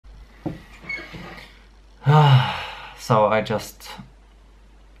So I just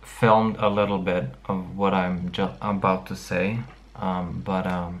filmed a little bit of what I'm about to say, but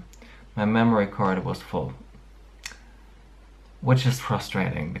my memory card was full, which is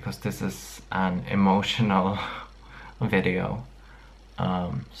frustrating because this is an emotional video.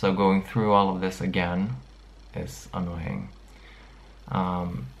 So going through all of this again is annoying.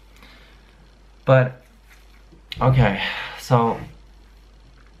 But okay, so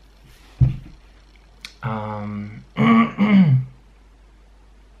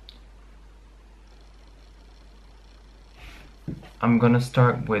I'm gonna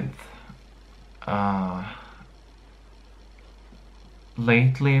start with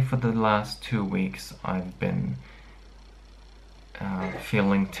lately, for the last 2 weeks, I've been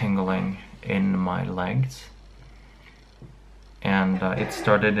feeling tingling in my legs, and it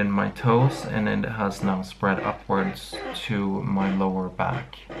started in my toes and it has now spread upwards to my lower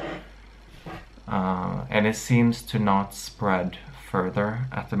back, and it seems to not spread further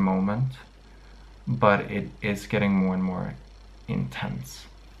at the moment, but it is getting more and more intense.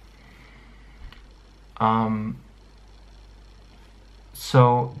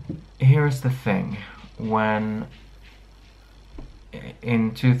 So here's the thing. When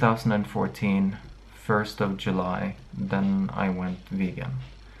in 2014, 1st of July, then I went vegan.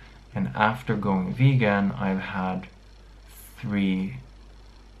 And after going vegan, I've had 3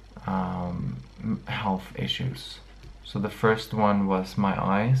 health issues. So the first one was my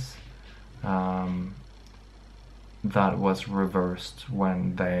eyes. That was reversed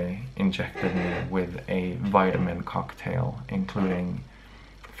when they injected me with a vitamin cocktail, including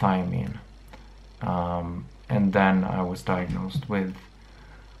thiamine. And then I was diagnosed with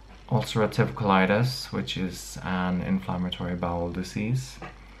ulcerative colitis, which is an inflammatory bowel disease.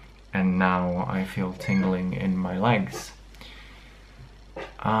 And now I feel tingling in my legs.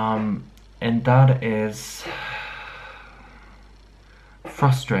 And that is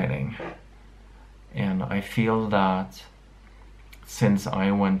frustrating. And I feel that since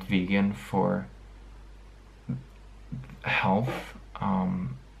I went vegan for health,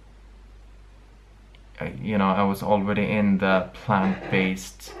 I was already in the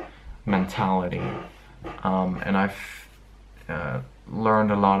plant-based mentality, and I've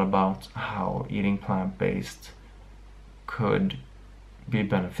learned a lot about how eating plant-based could be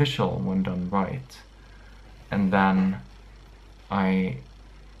beneficial when done right. And then I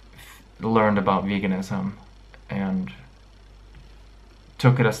learned about veganism and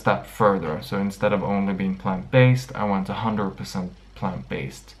took it a step further. So instead of only being plant-based, I went 100%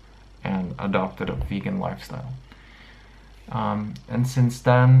 plant-based and adopted a vegan lifestyle. And since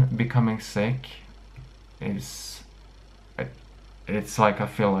then, becoming sick is, it's like I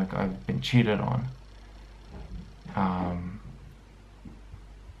feel like I've been cheated on.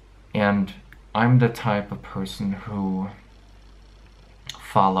 And I'm the type of person who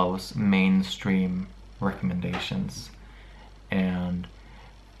follows mainstream recommendations, and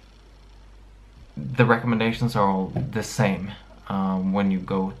the recommendations are all the same. When you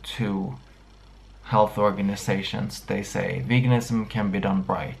go to health organizations, they say veganism can be done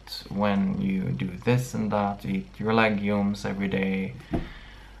right when you do this and that, eat your legumes every day,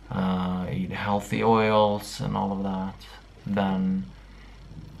 eat healthy oils and all of that, then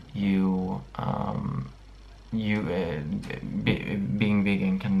being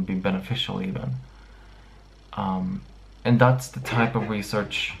vegan can be beneficial even. And that's the type of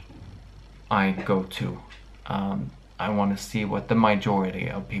research I go to. I want to see what the majority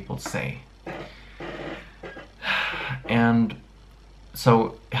of people say. And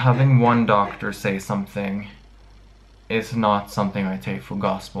so having one doctor say something is not something I take for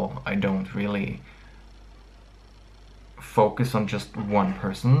gospel. I don't really focus on just one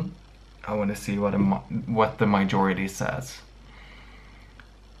person. I want to see what the majority says.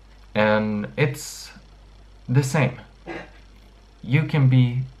 And it's the same. You can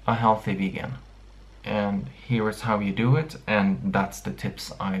be a healthy vegan, and here's how you do it, and that's the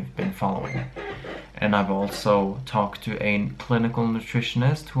tips I've been following. And I've also talked to a clinical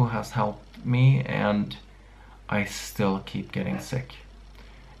nutritionist who has helped me, and I still keep getting sick.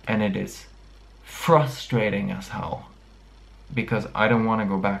 And it is frustrating as hell, because I don't want to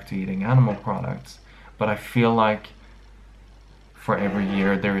go back to eating animal products, but I feel like for every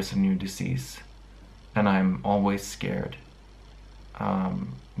year there is a new disease, and I'm always scared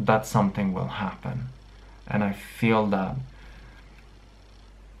that something will happen. And I feel that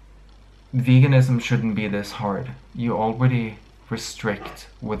veganism shouldn't be this hard. You already restrict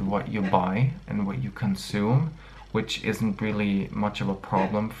with what you buy and what you consume, which isn't really much of a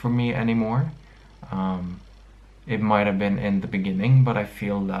problem for me anymore. It might have been in the beginning, but I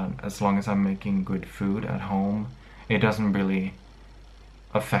feel that as long as I'm making good food at home, it doesn't really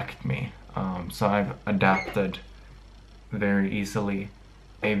affect me. So I've adapted very easily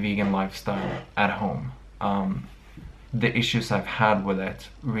a vegan lifestyle at home. The issues I've had with it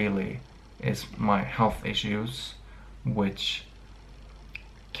really is my health issues, which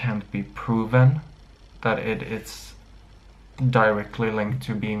can't be proven that it's directly linked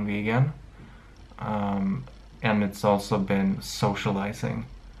to being vegan. And it's also been socializing.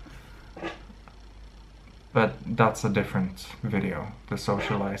 But that's a different video, the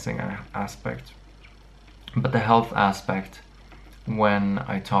socializing aspect. But the health aspect, when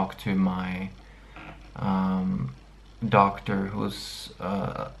I talk to my doctor who's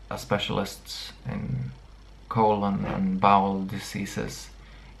a specialist in colon and bowel diseases,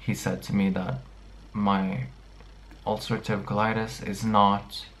 he said to me that my ulcerative colitis is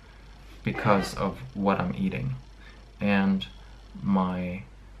not because of what I'm eating. And my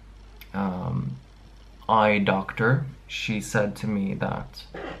eye doctor, she said to me that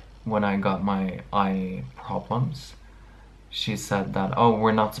when I got my eye problems, she said that, oh,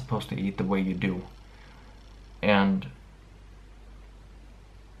 we're not supposed to eat the way you do. And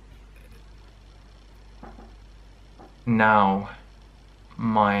now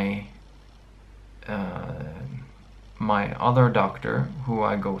my my other doctor, who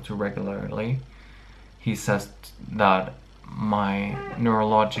I go to regularly, he says that my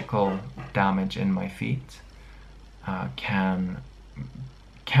neurological damage in my feet can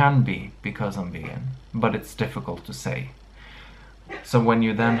be because I'm vegan, but it's difficult to say. So when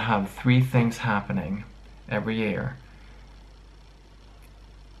you then have 3 things happening every year,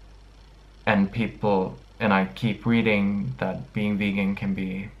 and I keep reading that being vegan can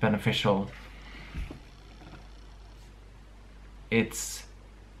be beneficial, it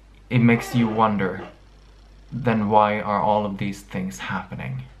makes you wonder, then why are all of these things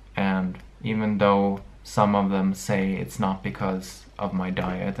happening? And even though some of them say it's not because of my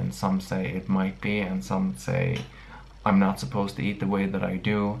diet, and some say it might be, and some say I'm not supposed to eat the way that I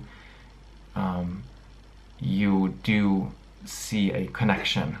do, you do see a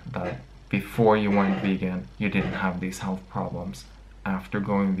connection that before you went vegan, you didn't have these health problems. After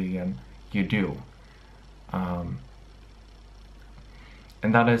going vegan, you do.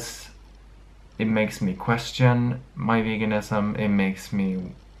 And that is, it makes me question my veganism. It makes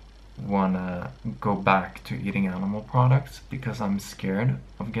me wanna go back to eating animal products because I'm scared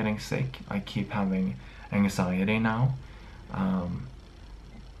of getting sick. I keep having anxiety now.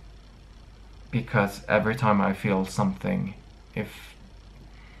 Because every time I feel something, if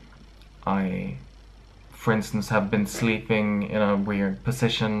I, for instance, have been sleeping in a weird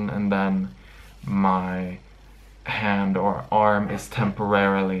position and then my hand or arm is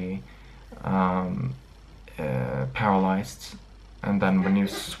temporarily paralyzed, and then when you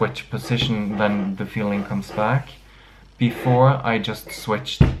switch position, then the feeling comes back. Before, I just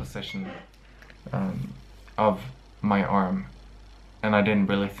switched the position of my arm, and I didn't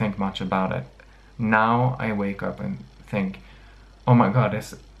really think much about it. Now I wake up and think, oh my god,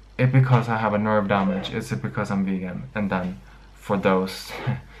 is it because I have a nerve damage? Is it because I'm vegan? And then for those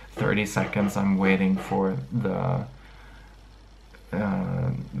 30 seconds I'm waiting for the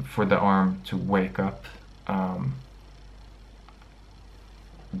arm to wake up,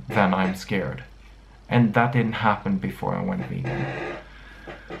 then I'm scared. And that didn't happen before I went vegan.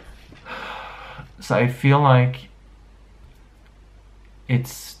 So I feel like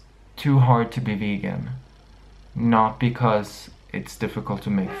it's too hard to be vegan. Not because it's difficult to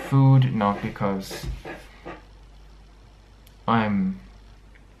make food, not because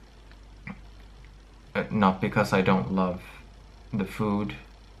not because I don't love the food.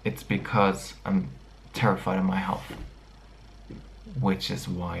 It's because I'm terrified of my health, which is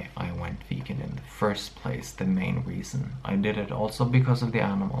why I went vegan in the first place, the main reason. I did it also because of the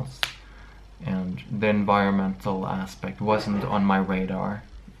animals, and the environmental aspect wasn't on my radar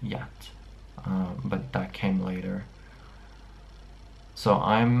yet, but that came later. So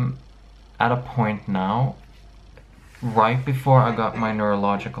I'm at a point now, right before I got my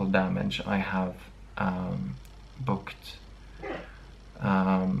neurological damage, I have booked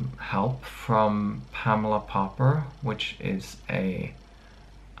help from Pamela Popper, which is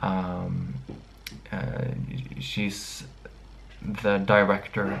she's the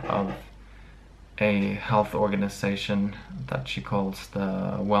director of a health organization that she calls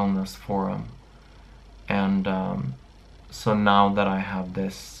the Wellness Forum. And so now that I have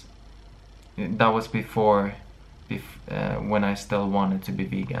this, that was before when I still wanted to be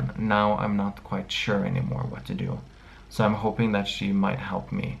vegan. Now I'm not quite sure anymore what to do. So I'm hoping that she might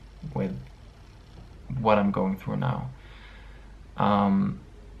help me with what I'm going through now.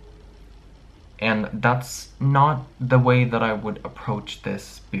 And that's not the way that I would approach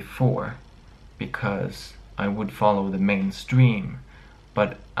this before, because I would follow the mainstream.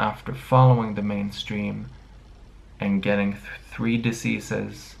 But after following the mainstream and getting 3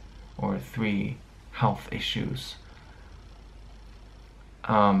 diseases or 3 health issues,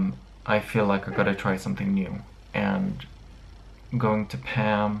 I feel like I gotta try something new. And going to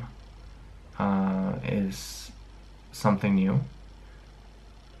Pam is something new,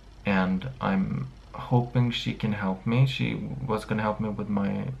 and I'm hoping she can help me. She was gonna help me with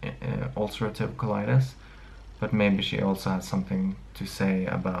my ulcerative colitis, but maybe she also has something to say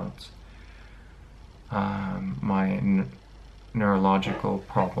about my neurological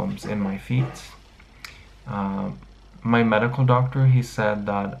problems in my feet. My medical doctor, he said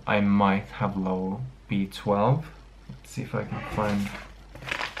that I might have low B12. Let's see if I can find.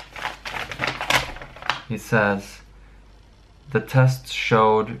 He says the tests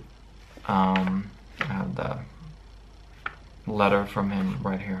showed, I have the letter from him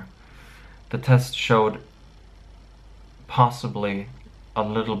right here. The test showed possibly a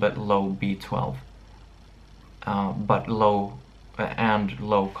little bit low B12, but low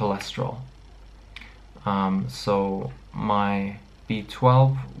cholesterol. So my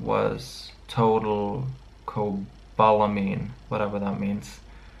B12 was total cobalamin, whatever that means,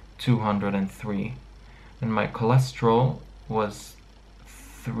 203, and my cholesterol was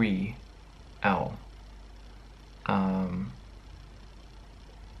 3L.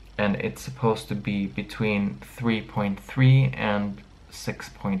 And it's supposed to be between 3.3 and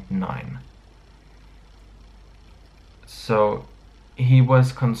 6.9. So he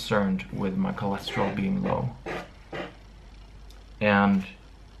was concerned with my cholesterol being low. And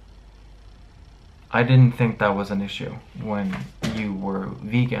I didn't think that was an issue when you were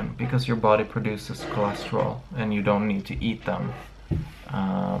vegan, because your body produces cholesterol and you don't need to eat them.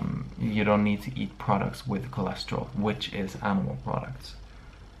 You don't need to eat products with cholesterol, which is animal products.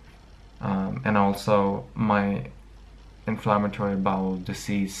 And also my inflammatory bowel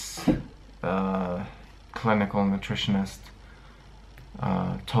disease clinical nutritionist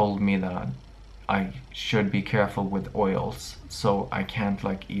told me that I should be careful with oils, so I can't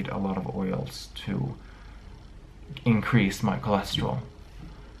like eat a lot of oils to increase my cholesterol,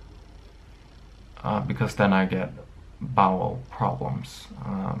 because then I get bowel problems,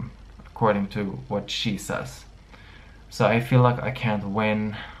 according to what she says. So I feel like I can't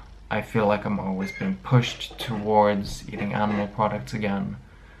win. I feel like I'm always being pushed towards eating animal products again,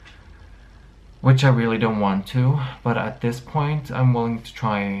 which I really don't want to, but at this point I'm willing to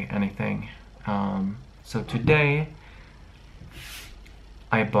try anything. So today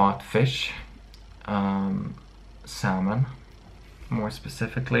I bought fish, salmon more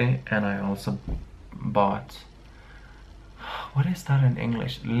specifically, and I also bought, what is that in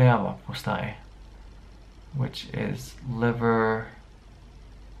English? Leverpostej, which is liver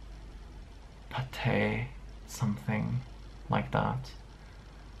pate, something like that.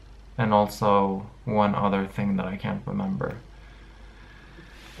 And also one other thing that I can't remember.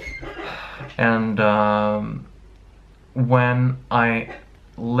 And when I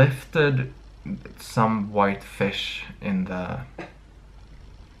lifted some white fish in the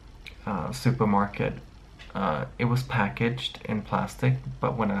supermarket, it was packaged in plastic,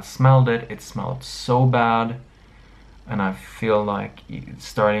 but when I smelled it, it smelled so bad, and I feel like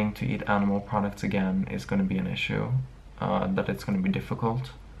starting to eat animal products again is going to be an issue, that it's going to be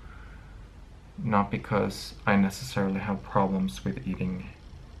difficult. Not because I necessarily have problems with eating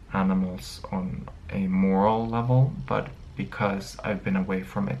animals on a moral level, but because I've been away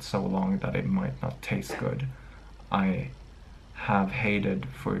from it so long that it might not taste good. I have hated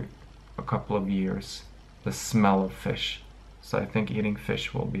for a couple of years the smell of fish, so I think eating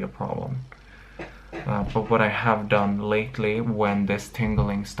fish will be a problem. But what I have done lately, when this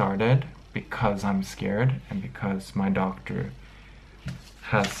tingling started, because I'm scared and because my doctor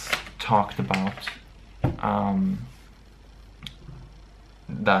has talked about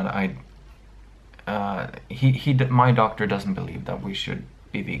that my doctor doesn't believe that we should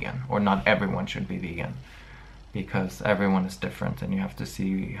be vegan, or not everyone should be vegan, because everyone is different and you have to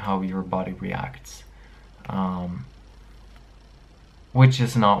see how your body reacts, which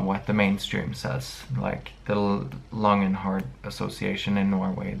is not what the mainstream says. Like the Lung and Heart Association in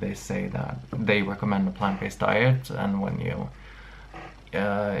Norway, they say that they recommend a plant-based diet, and when you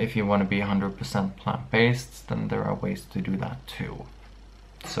if you want to be 100% plant-based, then there are ways to do that too.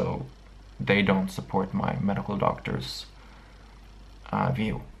 So they don't support my medical doctor's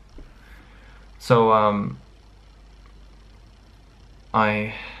view. So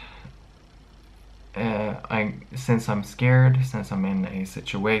I since I'm scared, since I'm in a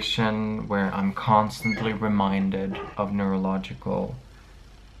situation where I'm constantly reminded of neurological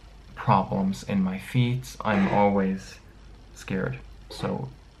problems in my feet, I'm always scared. So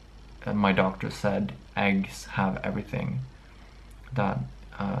my doctor said eggs have everything that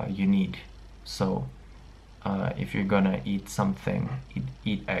you need. So if you're gonna eat something,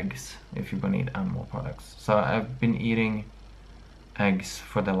 eat eggs if you're gonna eat animal products. So I've been eating eggs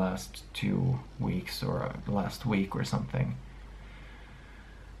for the last 2 weeks or last week or something.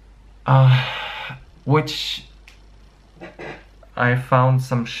 Which I found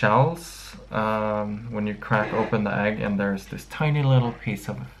some shells when you crack open the egg, and there's this tiny little piece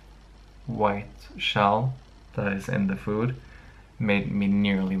of white shell that is in the food. Made me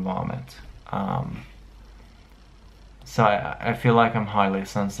nearly vomit. So I feel like I'm highly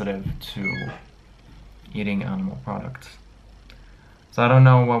sensitive to eating animal products. So I don't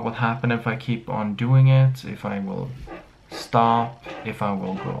know what will happen if I keep on doing it, if I will stop, if I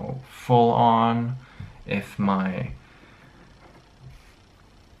will go full on, if my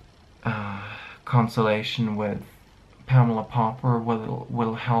consultation with Pamela Popper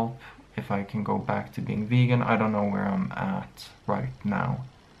will help, if I can go back to being vegan. I don't know where I'm at right now.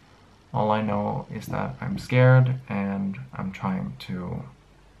 All I know is that I'm scared and I'm trying to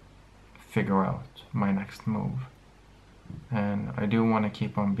figure out my next move. And I do want to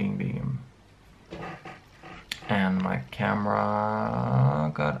keep on being vegan. And my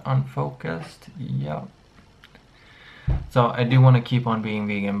camera got unfocused. Yep. So I do want to keep on being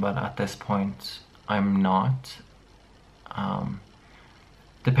vegan, but at this point I'm not.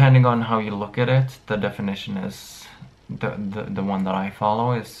 Depending on how you look at it, the definition is the one that I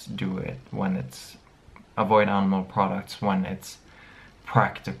follow is do it when it's avoid animal products when it's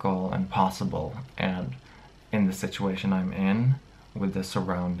practical and possible, and in the situation I'm in with the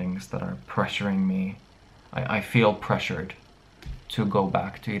surroundings that are pressuring me, I feel pressured to go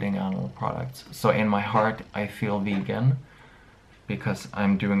back to eating animal products. So in my heart I feel vegan because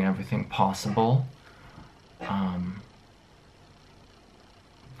I'm doing everything possible,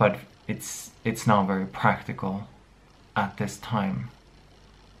 but it's not very practical at this time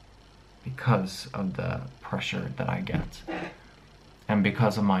because of the pressure that I get and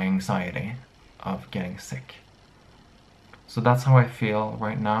because of my anxiety of getting sick. So that's how I feel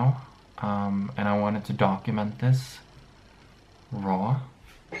right now, and I wanted to document this raw.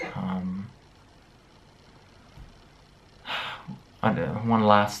 And one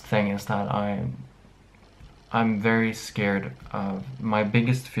last thing is that I'm very scared of, my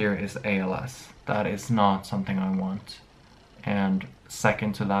biggest fear is ALS. That is not something I want. And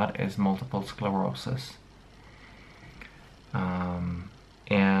second to that is multiple sclerosis.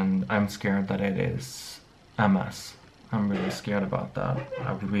 And I'm scared that it is MS. I'm really scared about that.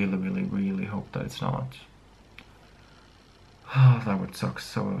 I really, really, really hope that it's not. Oh, that would suck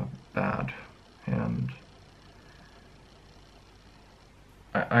so bad. And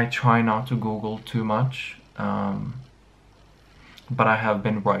I try not to Google too much, but I have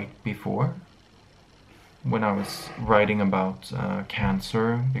been right before. When I was writing about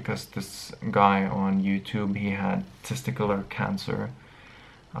cancer, because this guy on YouTube, he had testicular cancer.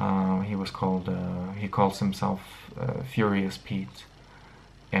 He calls himself Furious Pete,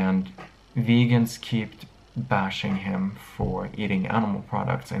 and vegans keep bashing him for eating animal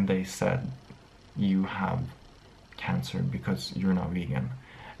products, and they said you have cancer because you're not vegan.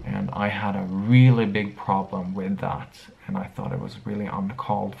 And I had a really big problem with that, and I thought it was really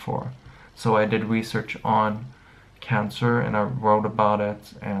uncalled for. So I did research on cancer and I wrote about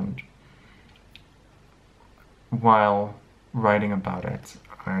it, and while writing about it,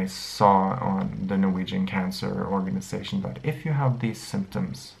 I saw on the Norwegian Cancer Organization that if you have these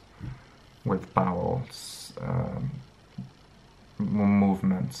symptoms with bowels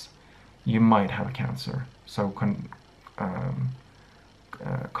movements, you might have cancer. So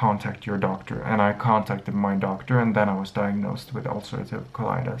contact your doctor. And I contacted my doctor, and then I was diagnosed with ulcerative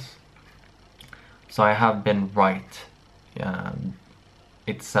colitis. So I have been right. I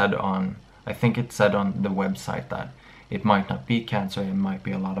think it said on the website that it might not be cancer, it might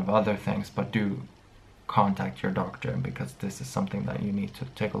be a lot of other things, but do contact your doctor because this is something that you need to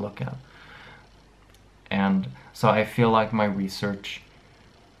take a look at. And so I feel like my research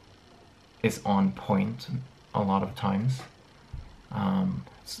is on point a lot of times.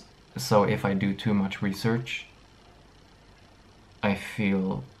 So if I do too much research, I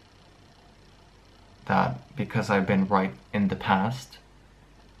feel that because I've been right in the past,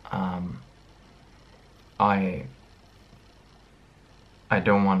 I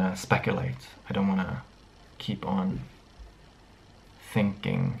don't want to speculate. I don't want to keep on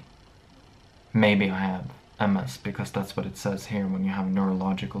thinking maybe I have MS, because that's what it says here when you have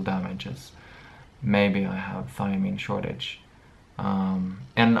neurological damages. Maybe I have thiamine shortage.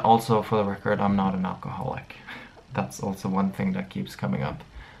 And also, for the record, I'm not an alcoholic. That's also one thing that keeps coming up.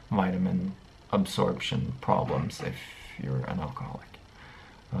 Vitamin absorption problems if you're an alcoholic.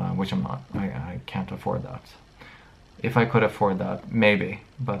 Which I'm not. I can't afford that. If I could afford that, maybe.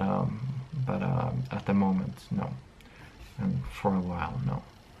 But at the moment, no. And for a while, no.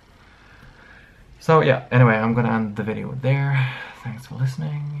 So yeah, anyway, I'm gonna end the video there. Thanks for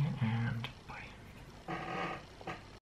listening, and